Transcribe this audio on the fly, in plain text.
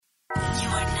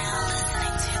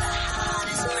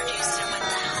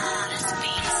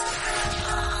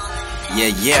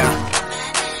Yeah.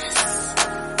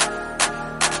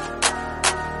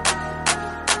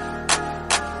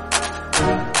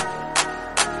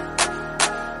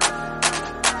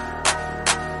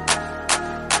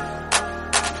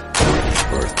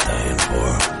 Worth dying for,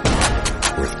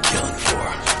 worth killing for,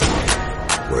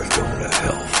 worth going to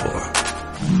hell for.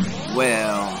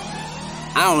 Well,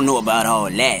 I don't know about all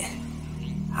that.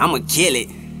 I'ma kill it.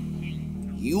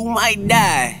 You might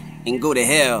die and go to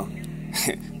hell,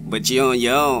 but you're on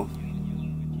your own.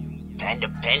 Panda.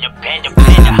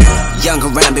 Young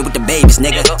Harambe with the babies,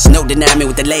 nigga. Snow deny me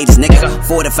with the ladies, nigga.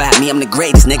 Fortify me, I'm the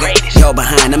greatest, nigga. Y'all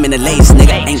behind, I'm in the latest,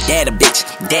 nigga. Ain't that a bitch?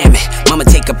 Damn it. Mama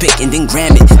take a pic and then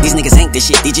gram it. These niggas ain't the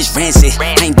shit, they just rancid.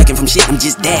 I ain't ducking from shit, I'm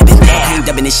just dabbing. I ain't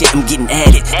dubbing this shit, I'm getting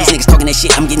at it. These niggas talking that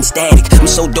shit, I'm getting static. I'm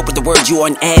so dope with the words, you are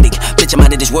an addict. Bitch, I'm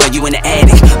out of this world, you in the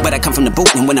attic. But I come from the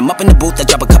booth, and when I'm up in the booth, I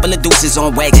drop a couple of deuces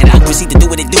on wax. And I proceed to do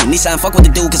what it do. Nissan fuck what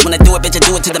it do, cause when I do it, bitch, I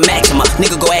do it to the maximum.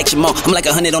 Nigga go action more. I'm like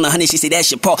 100 on 100, she say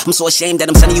that's your paw. I'm so ashamed that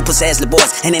I'm sending you pussy ass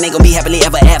boys, and it ain't gonna be happily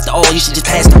ever after all. You should just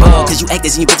pass the ball, cause you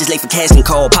actors and you bitches late for casting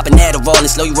call. Poppin' Adderall and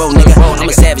slow you roll, nigga. I'm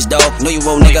a savage, dog. Know you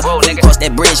roll, nigga. When you cross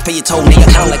that bridge, pay your toll, nigga.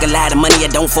 I don't like a lot of money,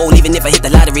 I don't fold. Even if I hit the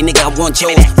lottery, nigga, I want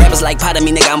yours. Rappers like pot of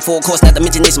me, nigga, I'm full course. Not to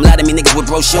mention there's some lot of me niggas with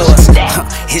brochures.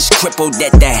 It's crippled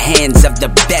at the hands of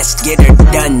the best. Get her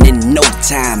done in no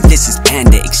time. This is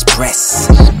Panda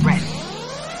Xpress.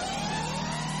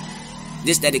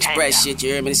 This that Express shit,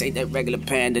 you hear me? This ain't that regular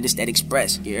Panda, this that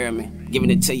Express, you hear me? Giving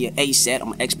it to you ASAP,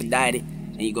 I'ma expedite it,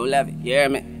 and you gon' love it, you hear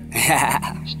me?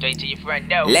 Straight to your front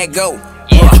door. Let go.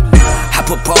 I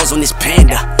put paws on this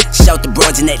Panda. Shout the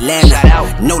broads in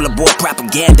Atlanta. Nola boy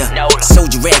propaganda.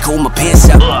 Soldier rag, hold my pants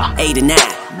up. 8 to 9,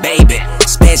 baby.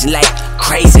 Spazzing like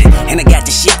crazy. And I got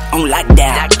the shit on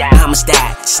lockdown. I'm a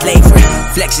style, slavery.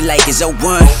 Flexing like it's 01.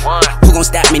 Who gon'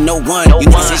 stop me? No one. You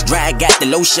niggas is dry, got the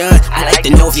lotion. I like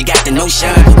to know if you got the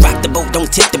notion. Rock the boat,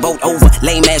 don't tip the boat over.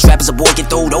 Lame ass rappers, a boy get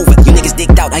throwed over. You niggas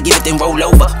dicked out, I give it then roll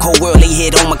over. Cold world, lay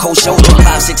head on my cold shoulder.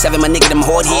 5, 6, 7, my nigga, them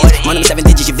hard heads. Run them 7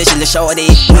 digits, you vicious, the shorty.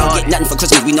 We don't get nothing for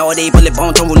Christmas, we know they. Bullet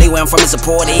bone, don't relay where I'm from, it's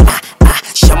supported.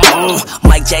 Shamon,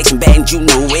 Mike Jackson band, you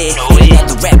know it. Ain't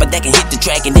another rapper that can hit the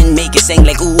track and then make it sing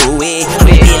like ooh eh. I'm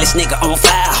the illest nigga on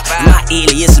file. My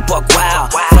alias is Buck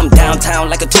Wild. From downtown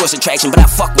like a tourist attraction, but I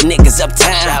fuck with niggas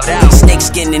uptown. Snake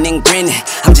skinning and grinning.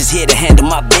 I'm just here to handle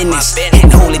my business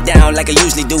and hold it down like I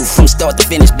usually do from start to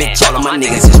finish. Bitch, all of my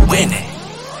niggas is winning.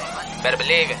 Better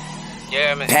believe it.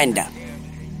 Yeah, man. Panda.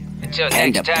 Until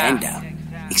next time. Panda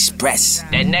Xpress.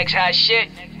 That next hot shit.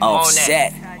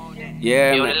 Offset.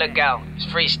 Yeah, Be on man. the lookout. It's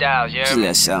freestyles, yeah. Just a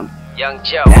little something. Young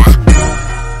Joe.